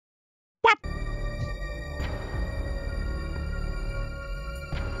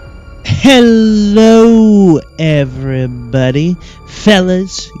Hello, everybody,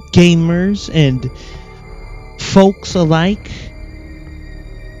 fellas, gamers, and folks alike.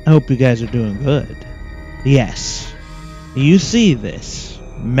 I hope you guys are doing good. Yes, you see this,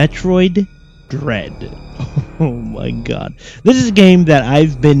 Metroid Dread. Oh my god. This is a game that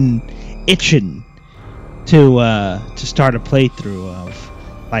I've been itching to start a playthrough of.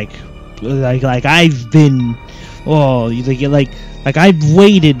 Like I've been, like I've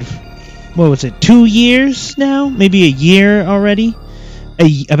waited, what was it, 2 years now? Maybe a year already?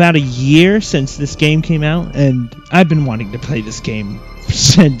 About a year since this game came out, and I've been wanting to play this game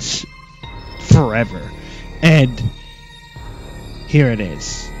since forever. And here it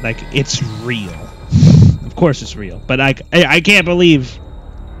is. Like, it's real. Of course it's real. But I can't believe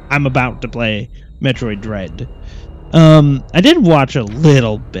I'm about to play Metroid Dread. I did watch a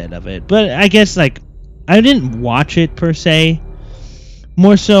little bit of it, but I guess, like, I didn't watch it per se.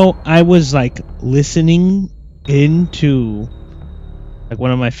 More so, I was, like, listening into, like,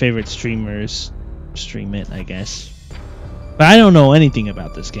 one of my favorite streamers stream it, I guess. But I don't know anything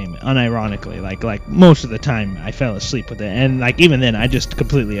about this game, unironically. Like most of the time, I fell asleep with it. And, like, even then, I just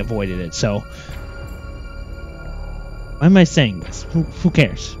completely avoided it, so... Why am I saying this? Who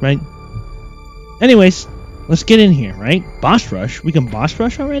cares, right? Anyways, let's get in here, right? Boss rush? We can boss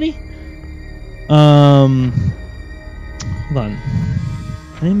rush already? Hold on.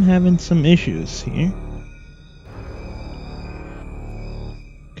 I'm having some issues here.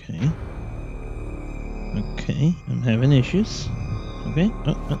 Okay, I'm having issues. Okay.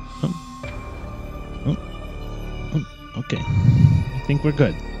 Okay. I think we're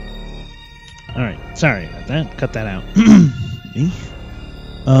good. Alright, sorry about that. Cut that out. Me?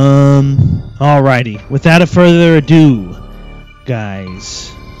 Alrighty. Without a further ado,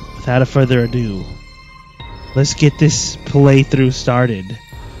 guys. Without a further ado, let's get this playthrough started.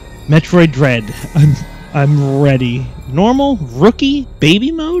 Metroid Dread. I'm ready. Normal? Rookie?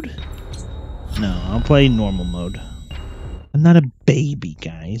 Baby mode? No, I'll play normal mode. I'm not a baby,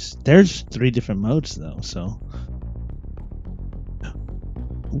 guys. There's 3 different modes, though, so...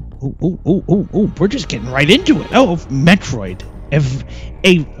 Oh, we're just getting right into it. Oh, Metroid.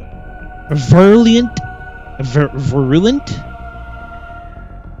 A virulent...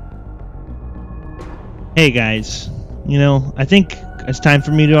 Hey, guys. You know, I think it's time for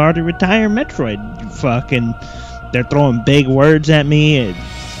me to already retire Metroid. Fucking... They're throwing big words at me,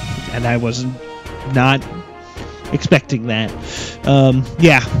 and I was not expecting that.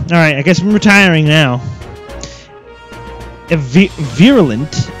 Yeah. Alright, I guess I'm retiring now.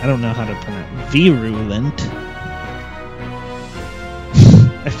 Virulent. I don't know how to pronounce virulent.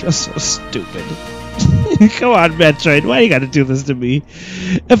 I feel so stupid. Come on, Metroid. Why you gotta do this to me?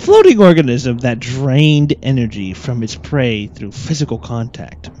 A floating organism that drained energy from its prey through physical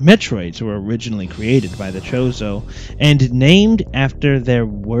contact. Metroids were originally created by the Chozo and named after their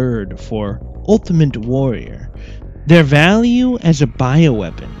word for ultimate warrior. Their value as a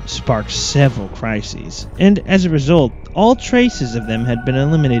bioweapon sparked several crises, and as a result, all traces of them had been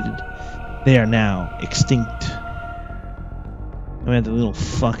eliminated. They are now extinct. I mean, the little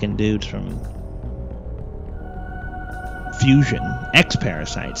fucking dudes from Fusion,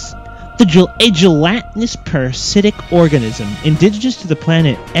 X-parasites. A gelatinous parasitic organism indigenous to the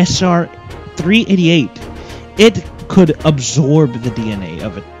planet SR-388. It could absorb the DNA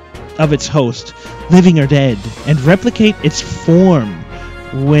of its host, living or dead, and replicate its form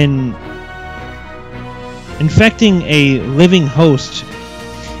when infecting a living host.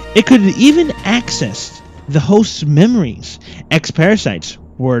 It could even access the host's memories. X-parasites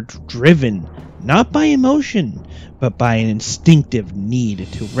were driven not by emotion, but by an instinctive need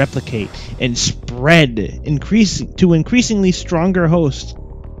to replicate and spread to increasingly stronger hosts.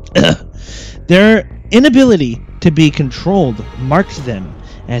 Their inability to be controlled marks them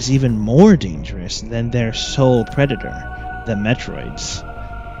as even more dangerous than their sole predator, the Metroids.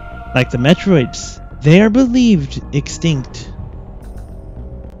 Like the Metroids, they are believed extinct.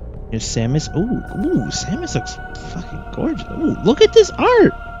 Here's Samus. Ooh, Samus looks fucking gorgeous. Ooh, look at this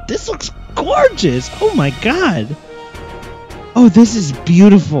art. This looks gorgeous. Oh my god. Oh, this is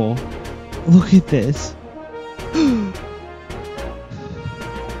beautiful. Look at this.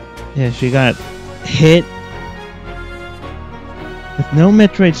 Yeah, she got hit. With no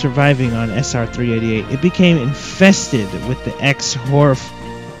Metroid surviving on SR-388, it became infested with the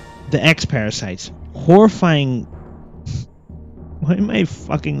X-parasites. Horrifying... Why am I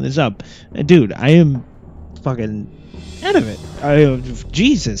fucking this up? Dude, I am fucking out of it.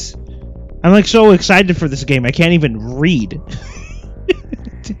 Jesus. I'm like so excited for this game, I can't even read.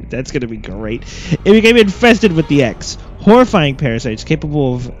 Dude, that's gonna be great. It became infested with the X. Horrifying parasites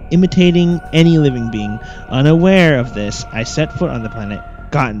capable of imitating any living being. Unaware of this, I set foot on the planet,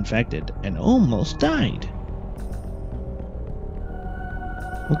 got infected, and almost died.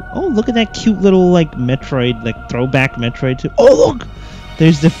 Oh, look at that cute little, like, Metroid, like, throwback Metroid too. Oh, look!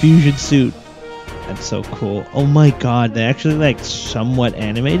 There's the fusion suit. That's so cool. Oh my god, they actually, like, somewhat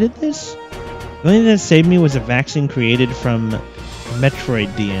animated this? The only thing that saved me was a vaccine created from Metroid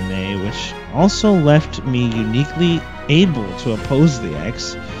DNA, which also left me uniquely able to oppose the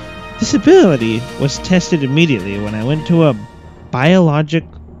X. This ability was tested immediately when I went to a biologic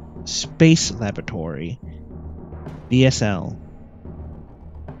space laboratory, BSL.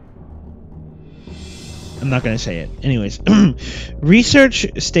 I'm not going to say it. Anyways, research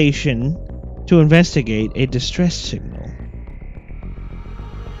station to investigate a distress signal.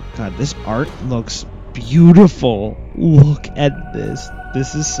 God, this art looks beautiful. Look at this.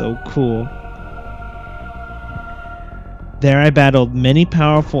 This is so cool. There I battled many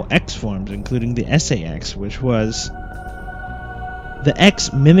powerful X forms, including the SA-X, which was the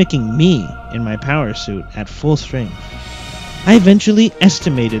X mimicking me in my power suit at full strength. I eventually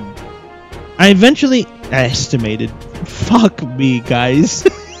estimated. Fuck me, guys.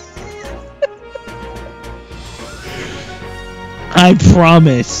 I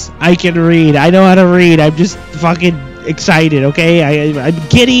promise. I can read. I know how to read. I'm just fucking excited, okay? I'm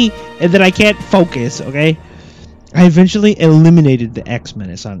giddy, and then I can't focus, okay? I eventually eliminated the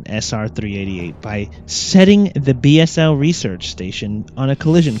X-Menace on SR-388 by setting the BSL research station on a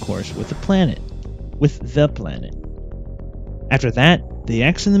collision course with the planet. After that, the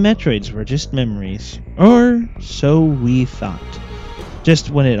X and the Metroids were just memories. Or so we thought. Just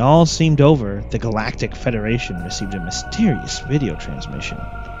when it all seemed over, the Galactic Federation received a mysterious video transmission. Look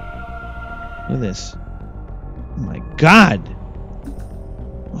at this. Oh my god!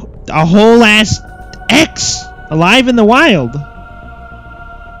 A whole ass X! Alive in the wild!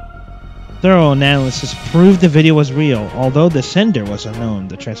 Thorough analysis proved the video was real. Although the sender was unknown,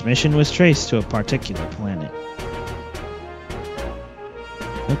 the transmission was traced to a particular planet.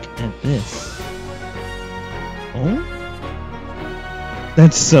 Look at this. Oh?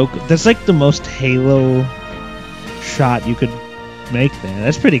 That's so good. That's like the most Halo shot you could make there.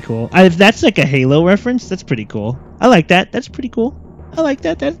 That's pretty cool. If that's like a Halo reference, that's pretty cool. I like that. That's pretty cool. I like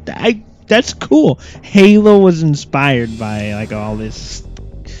that. That's cool. Halo was inspired by like all this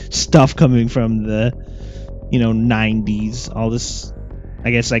stuff coming from the 90s. All this,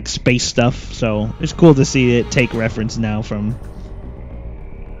 I guess, like space stuff. So it's cool to see it take reference now from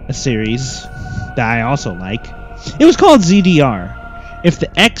a series that I also like. It was called ZDR. If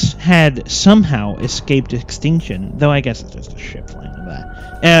the X had somehow escaped extinction, though I guess it's just a ship flying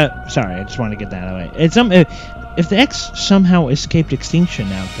by. Sorry, I just want to get that away. If the X somehow escaped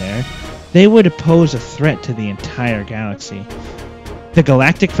extinction out there, they would pose a threat to the entire galaxy. The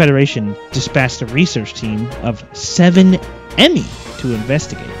Galactic Federation dispatched a research team of 7 Emmy to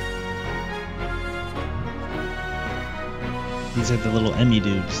investigate. These are the little Emmy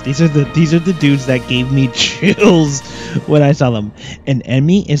dudes. These are the dudes that gave me chills when I saw them. An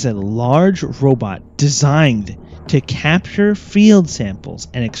Emmy is a large robot designed to capture field samples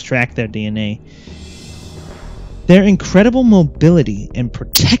and extract their DNA. Their incredible mobility and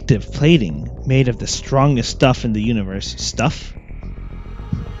protective plating made of the strongest stuff in the universe. Stuff?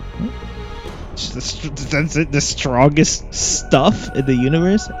 The strongest stuff in the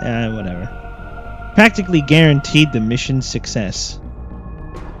universe? Whatever. Practically guaranteed the mission's success.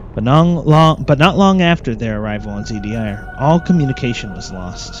 But not long after their arrival on ZDR, all communication was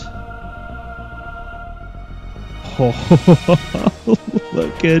lost. Oh,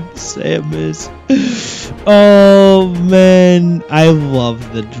 look at Samus. Oh man, I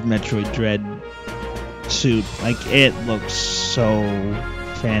love the Metroid Dread suit. Like, it looks so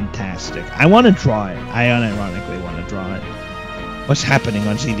fantastic. I want to draw it. I unironically want to draw it. What's happening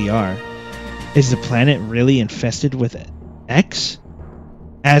on ZDR? Is the planet really infested with X?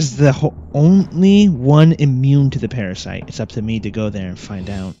 As the only one immune to the parasite, it's up to me to go there and find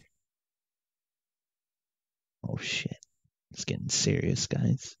out. Oh shit. It's getting serious,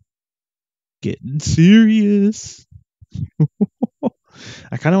 guys. Getting serious.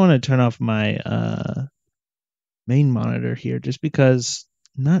 I kind of want to turn off my main monitor here just because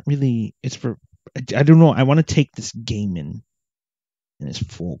not really, it's for, I don't know, I want to take this game in its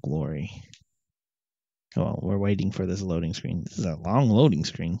full glory. Oh, we're waiting for this loading screen. This is a long loading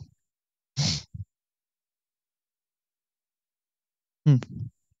screen. I'm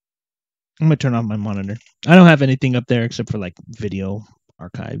gonna turn off my monitor. I don't have anything up there except for like video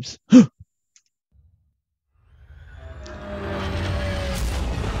archives.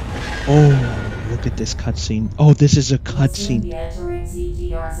 Oh, look look at this cutscene. Oh, this is a Soon cutscene. be entering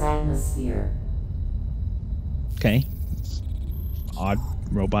ZTR's atmosphere. Okay. Odd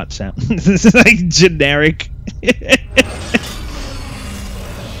robot sound. This is like generic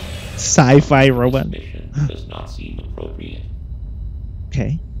sci-fi robot. This mission does not seem appropriate.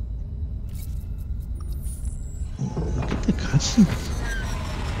 Okay. Look at the cutscene.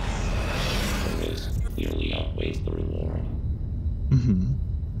 The risk clearly outweighs the reward. Mm-hmm.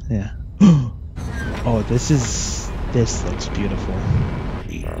 Yeah. Oh, this looks beautiful.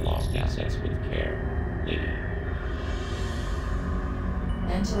 Treat our lost assets with care, lady.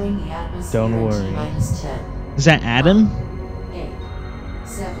 Entering the atmosphere Don't in worry. T-10. Is that Adam? 8,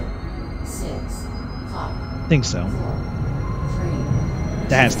 7, 6, 5, I think so. 4, 3,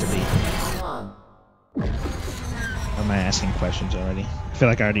 That has to be. 1. Or am I asking questions already? I feel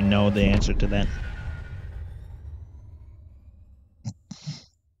like I already know the answer to that.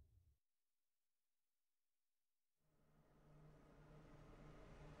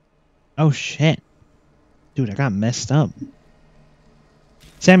 Oh shit. Dude, I got messed up.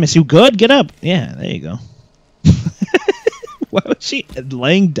 Samus, you good? Get up. Yeah, there you go. Why was she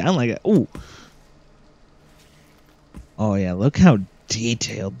laying down like that? Ooh. Oh yeah, look how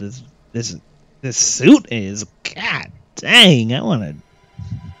detailed this suit is. God dang, I wanna.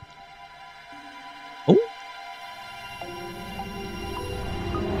 Oh.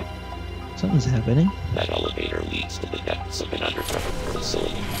 Something's happening. That elevator leads to the depths of an underground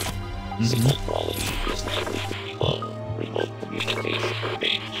facility. Signal quality is likely to be low. Remote communication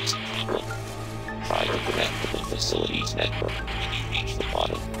remains difficult. Try to connect to the facility's network when you reach the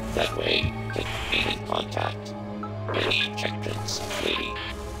bottom. That way, you can remain in contact. Any objections, lady?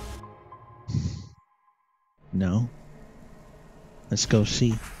 No. Let's go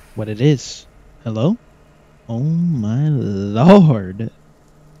see what it is. Hello? Oh my lord.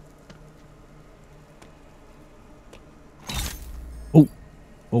 Oh.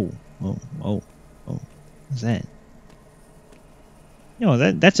 Oh. Oh. Oh. Oh. What's that? Yo,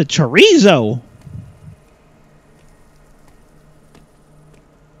 that's a chorizo.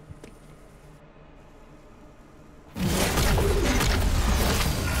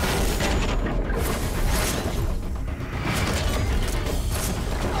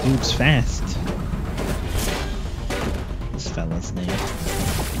 Dude's fast. This fella's name.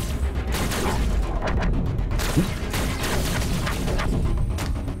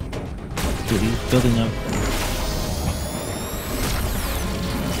 Dude, he's building up.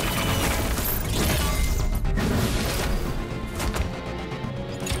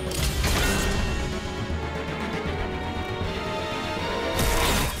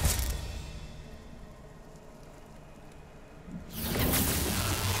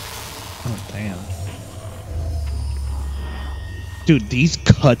 Oh, damn. Dude, these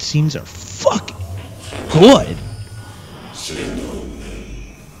cutscenes are fucking good.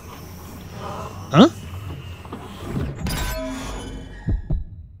 Huh?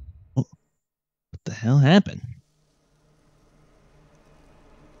 What the hell happened?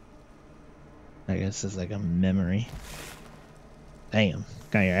 I guess it's like a memory. Damn,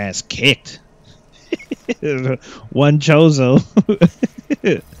 got your ass kicked. One Chozo.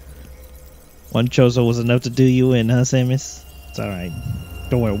 One Chozo was enough to do you in, huh, Samus? It's alright.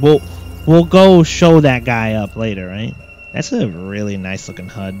 Don't worry. We'll go show that guy up later, right? That's a really nice looking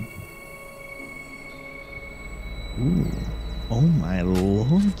HUD. Ooh. Oh my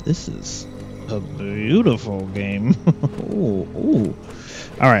lord, this is a beautiful game. Ooh, ooh.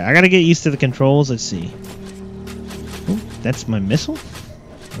 Alright, I gotta get used to the controls. Let's see. Ooh, that's my missile?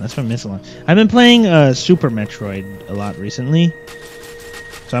 Oh, that's my missile. I've been playing Super Metroid a lot recently,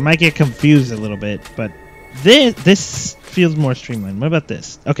 so I might get confused a little bit, but this feels more streamlined. What about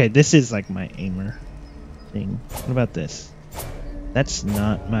this? Okay, this is like my aimer thing. What about this? That's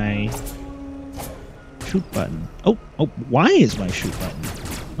not my shoot button. Oh, why is my shoot button?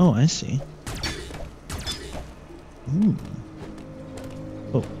 Oh, I see. Ooh.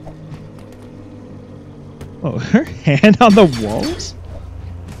 Oh. Oh, her hand on the walls?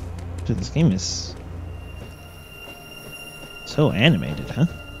 Dude, this game is so animated, huh?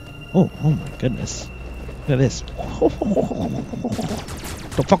 Oh my goodness. Look at this. Don't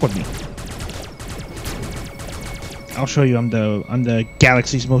fuck with me. I'll show you I'm the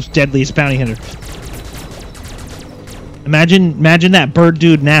galaxy's most deadliest bounty hunter. Imagine that bird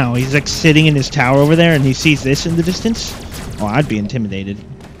dude now. He's like sitting in his tower over there and he sees this in the distance. Oh, I'd be intimidated. What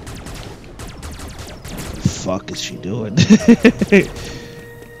the fuck is she doing?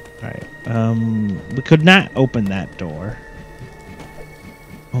 Alright. We could not open that door.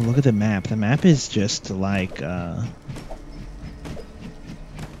 Oh, look at the map. The map is just like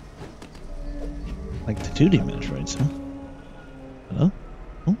Like the 2D Metroids, huh? Hello?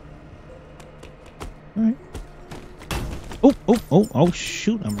 Oh. Alright. Oh,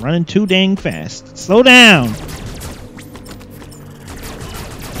 shoot. I'm running too dang fast. Slow down.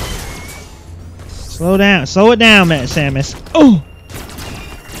 Slow down. Slow it down, Samus. Oh!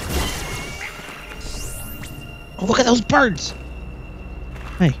 Oh, look at those birds.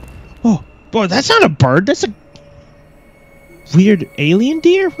 Hey. Oh, boy, that's not a bird. That's a weird alien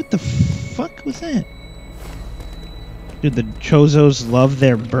deer? What the fuck was that? Dude, the Chozos love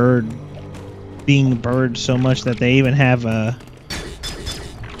their being birds so much that they even have a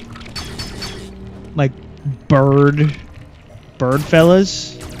like bird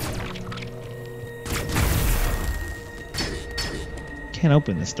fellas. Can't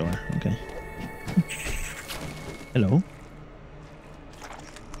open this door. Okay. Hello.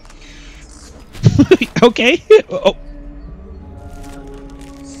 Okay. Oh,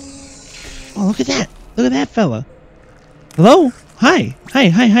 look at that. Look at that fella. Hello? Hi.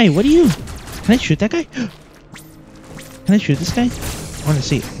 Hi. What are you? Can I shoot that guy? Can I shoot this guy? I want to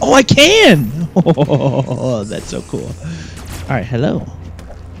see. Oh, I can! Oh, that's so cool. Alright, hello.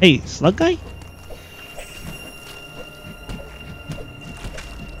 Hey, slug guy?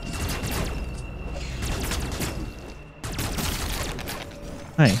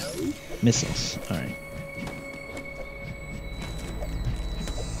 Hi. Missiles. Alright.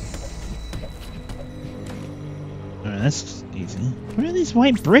 Alright, that's easy. What are these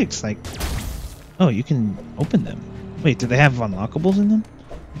white bricks? Like, oh, you can open them. Wait, do they have unlockables in them?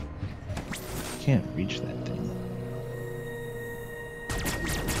 Can't reach that thing.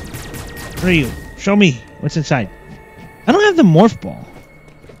 Where are you? Show me. What's inside? I don't have the morph ball.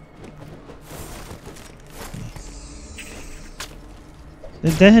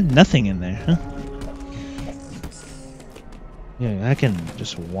 That had nothing in there, huh? Yeah, I can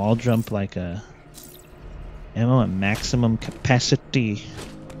just wall jump like a ammo at maximum capacity.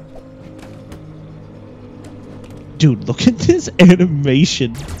 Dude, look at this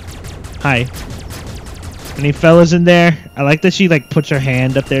animation. Hi. Any fellas in there? I like that she like puts her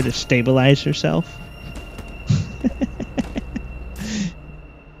hand up there to stabilize herself.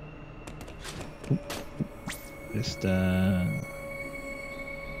 Just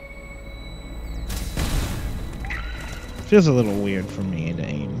feels a little weird for me to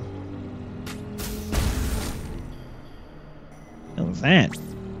aim. What was that?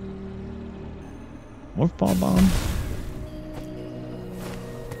 Morph ball bomb?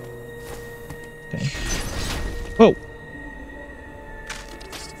 Okay. Whoa!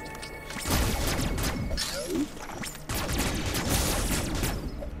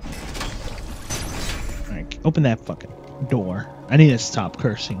 Alright, open that fucking door. I need to stop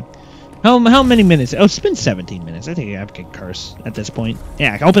cursing. How many minutes? Oh, it's been 17 minutes. I think I can curse at this point.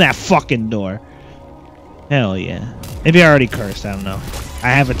 Yeah, open that fucking door. Hell yeah. Maybe I already cursed, I don't know.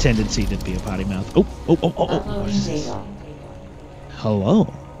 I have a tendency to be a potty mouth. Oh. What is this?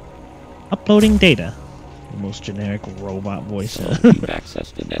 Hello. Uploading data. The most generic robot voice. You've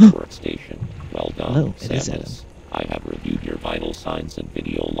accessed the network station. Well done, Hello, it is Samus. I have reviewed your vital signs and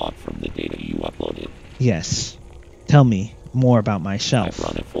video log from the data you uploaded. Yes. Tell me more about myself. I've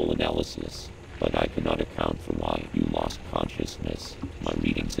run a full analysis, but I cannot account for why you lost consciousness. My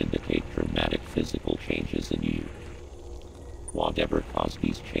readings indicate dramatic physical changes in you. Whatever caused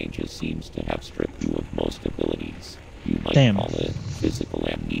these changes seems to have stripped you of most abilities. You might call it physical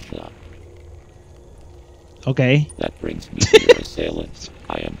amnesia. Okay. That brings me to your assailant.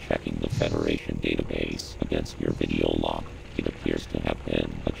 I am checking the Federation database against your video log. It appears to have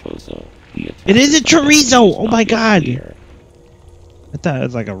been a Chozo. It is a chorizo! Oh my god! Clear. I thought it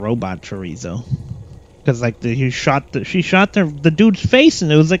was like a robot chorizo. Because like she shot the dude's face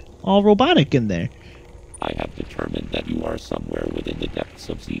and it was like all robotic in there. I have determined that you are somewhere within the depths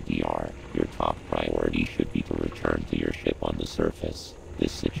of ZDR. Your top priority should be to return to your ship on the surface.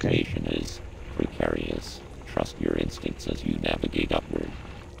 This situation is precarious. Trust your instincts as you navigate upward.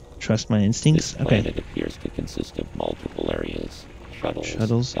 Trust my instincts? This planet appears to consist of multiple areas.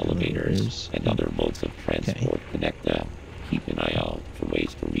 Shuttles, elevators, and other modes of transport connect them. Keep an eye out for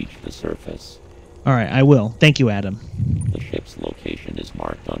ways to reach the surface. Alright, I will. Thank you, Adam. The ship's location is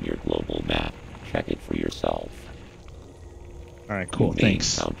marked on your global map. Check it for yourself. Alright, cool, you may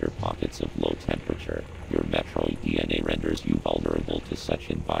thanks. encounter pockets of low temperature. Your Metroid DNA renders you vulnerable to such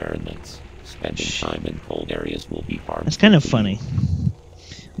environments. Spending time in cold areas will be harmful. That's kind of funny.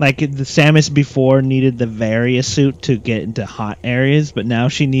 Like, the Samus before needed the Varia suit to get into hot areas, but now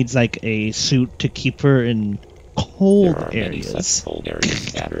she needs, like, a suit to keep her in cold there are areas. Many such cold areas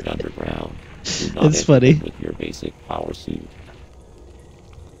scattered underground. Do not That's funny. with your basic power suit.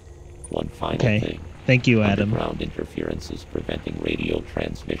 One final thing. Thank you, Adam. Underground interference is preventing radio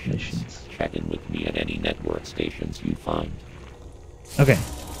transmissions. Check in with me at any network stations you find. Okay.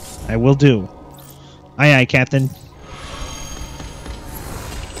 I will do. Aye, aye, Captain.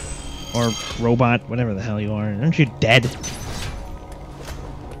 Or robot, whatever the hell you are. Aren't you dead?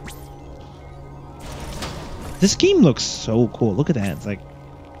 This game looks so cool. Look at that. It's like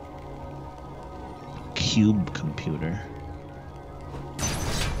cube computer.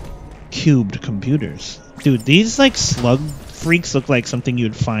 Cubed computers. Dude, these like slug freaks look like something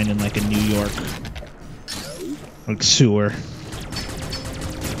you'd find in like a New York like sewer.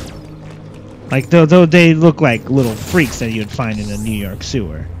 Like though they look like little freaks that you'd find in a New York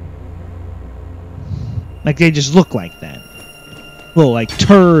sewer. Like they just look like that. Little like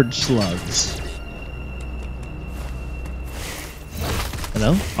turd slugs.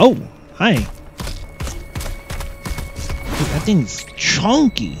 Hello? Oh, hi. Dude, that thing's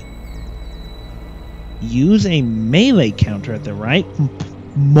chunky. Use a melee counter at the right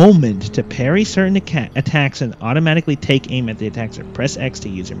moment to parry certain attacks and automatically take aim at the attacks, or press X to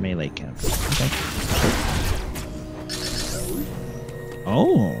use your melee counter. Okay.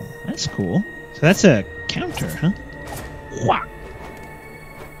 Oh, that's cool. So that's a counter, huh? Wow.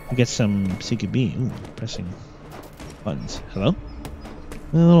 We get some CQB. Ooh, pressing buttons. Hello?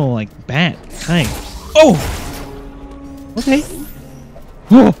 A little like bat. Hi. Oh! Okay.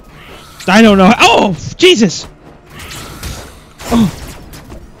 Oh! I don't know. Oh, Jesus! Oh,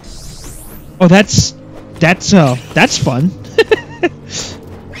 oh, that's fun.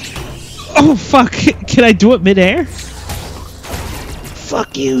 Oh, fuck! Can I do it midair?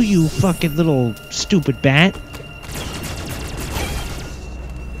 Fuck you, you fucking little stupid bat!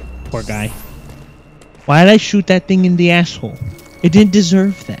 Poor guy. Why did I shoot that thing in the asshole? It didn't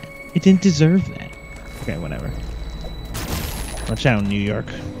deserve that. It didn't deserve that. Okay, whatever. Watch out, New York.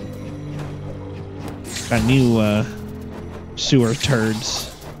 Got new sewer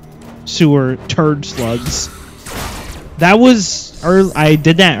turds. Sewer turd slugs. That was I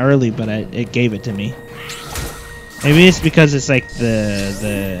did that early, but it gave it to me. Maybe it's because it's like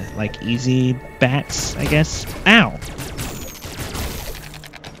the like easy bats, I guess. Ow.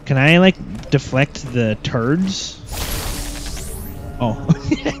 Can I like deflect the turds? Oh.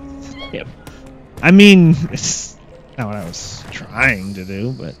 Yep. I mean, it's not what I was trying to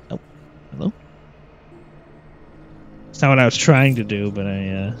do, but oh, hello. It's not what I was trying to do, but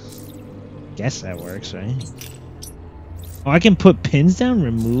I guess that works, right? Oh, I can put pins down,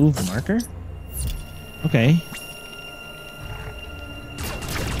 remove marker? Okay.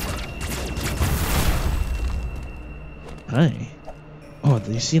 Hi. Oh,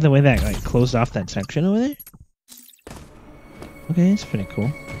 do you see the way that like closed off that section over there? Okay, it's pretty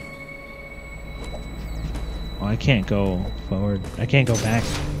cool. Oh, I can't go forward. I can't go back.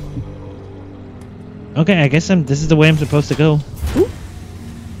 Okay, I guess this is the way I'm supposed to go. Ooh.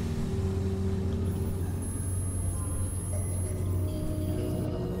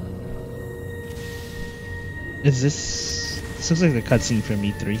 Is this... This looks like the cutscene from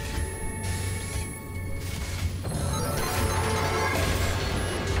E3.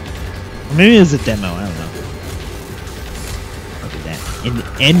 Or maybe it was a demo, I don't know. Look at that. An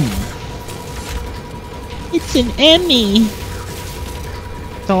Emmy. It's an Emmy!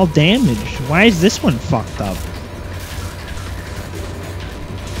 It's all damaged. Why is this one fucked up?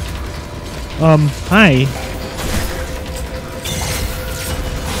 Hi.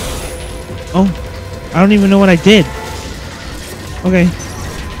 Oh, I don't even know what I did. Okay.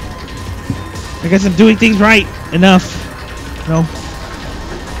 I guess I'm doing things right enough. No.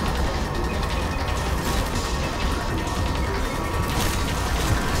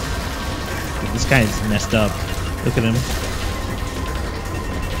 This guy's messed up. Look at him.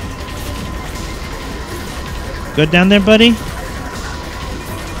 Good down there, buddy?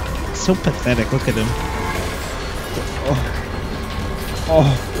 So pathetic. Look at him.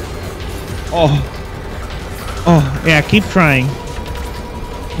 Oh. Yeah, keep trying.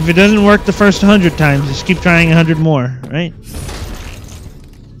 If it doesn't work the first 100 times, just keep trying 100 more, right?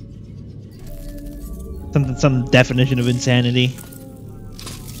 Some definition of insanity.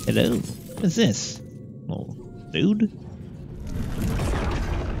 Hello. What is this? Little dude?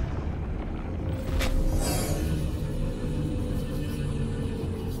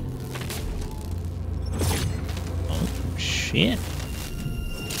 Oh, shit.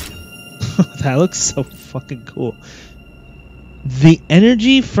 That looks so fucking cool. The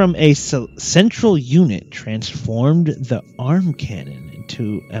energy from a central unit transformed the arm cannon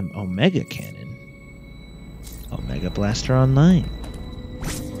into an Omega cannon. Omega Blaster Online.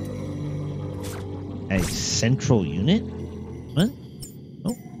 A central unit? What?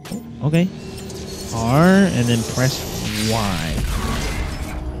 Oh, okay. R and then press Y.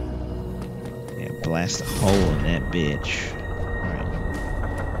 Yeah, blast a hole in that bitch. Alright.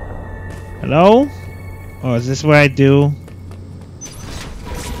 Hello? Oh, is this what I do?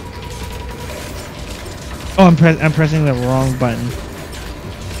 Oh, I'm pressing the wrong button.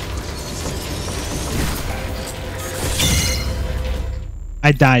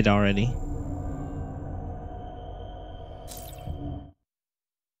 I died already.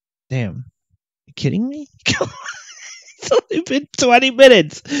 Damn. You kidding me? It's only been 20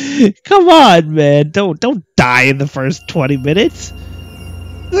 minutes. Come on, man. Don't die in the first 20 minutes.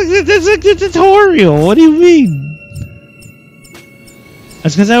 That's a tutorial. What do you mean?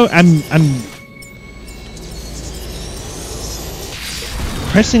 That's because I'm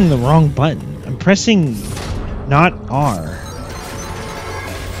pressing the wrong button. I'm pressing not R.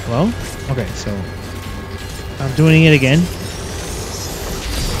 Well, okay, so I'm doing it again.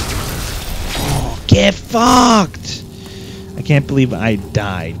 Oh, get fucked! I can't believe I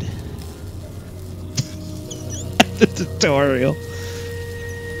died. The tutorial.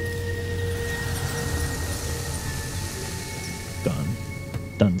 Gone.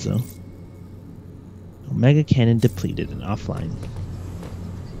 Dunzo. Omega cannon depleted and offline.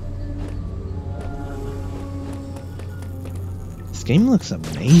 This game looks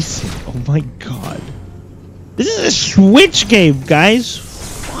amazing. Oh my god. This is a Switch game, guys.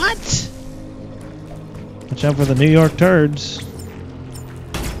 What? Watch out for the New York turds.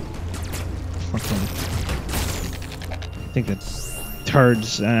 Fucking. I think the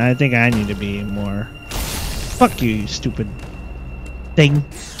turds. I think I need to be more. Fuck you, you stupid thing.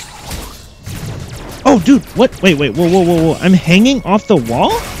 Oh, dude. What? Wait. Whoa. I'm hanging off the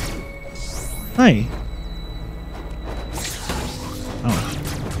wall? Hi. Oh,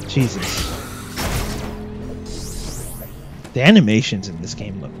 Jesus. The animations in this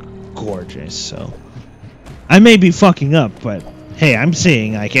game look gorgeous, so I may be fucking up, but hey, I'm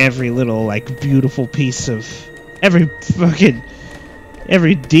seeing like every little like beautiful piece of every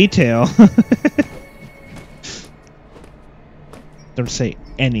detail. Don't say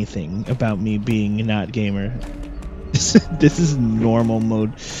anything about me being not gamer. This is normal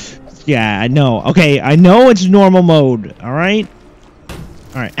mode. Yeah, I know. Okay, I know it's normal mode. All right.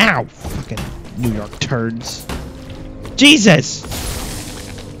 Alright, ow! Fucking New York turds. Jesus!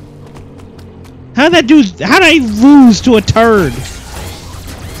 How'd I lose to a turd?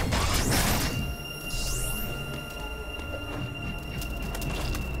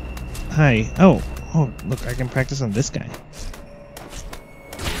 Hi. Oh, look, I can practice on this guy.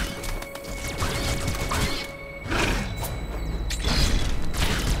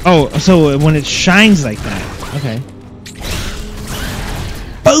 Oh, so when it shines like that. Okay.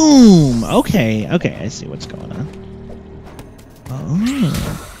 Boom! Okay, I see what's going on.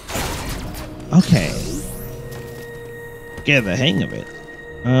 Oh. Okay. Get the hang of it.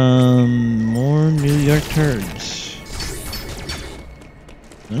 More New York turds.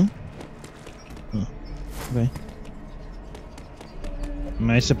 No? Oh, okay.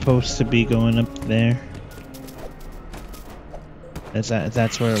 Am I supposed to be going up there?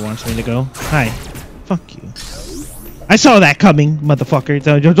 That's where it wants me to go? Hi. Fuck you. I saw that coming, motherfucker.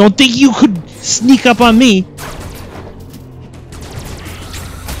 Don't think you could sneak up on me.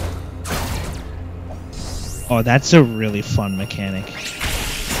 Oh, that's a really fun mechanic.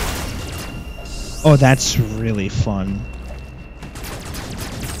 Oh, that's really fun.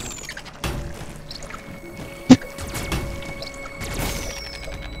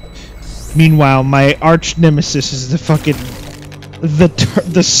 Meanwhile, my arch nemesis is the fucking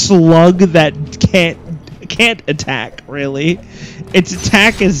the slug that can't attack, really. Its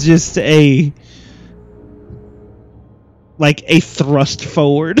attack is just a thrust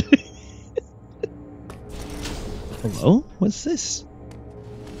forward. Hello? What's this?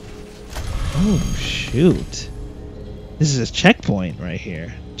 Oh shoot. This is a checkpoint right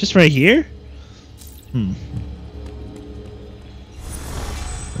here. Just right here? Let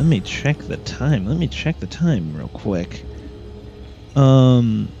me check the time. Real quick.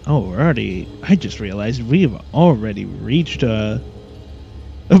 Oh, I just realized we've already reached,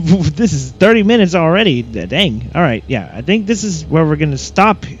 this is 30 minutes already. Dang. Alright, yeah. I think this is where we're gonna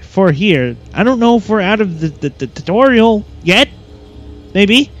stop for here. I don't know if we're out of the tutorial yet.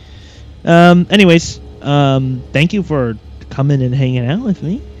 Maybe. Anyways, thank you for coming and hanging out with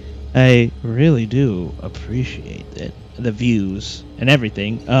me. I really do appreciate it. The views and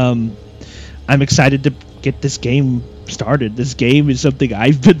everything. I'm excited to get this game started. This game is something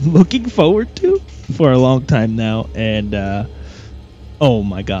I've been looking forward to for a long time now, and oh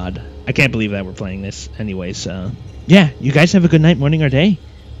my god, I can't believe that we're playing this. Anyways, yeah, you guys have a good night, morning, or day.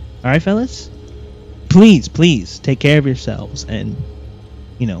 All right, fellas. please, please take care of yourselves and,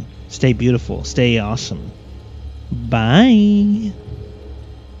 stay beautiful, stay awesome. Bye.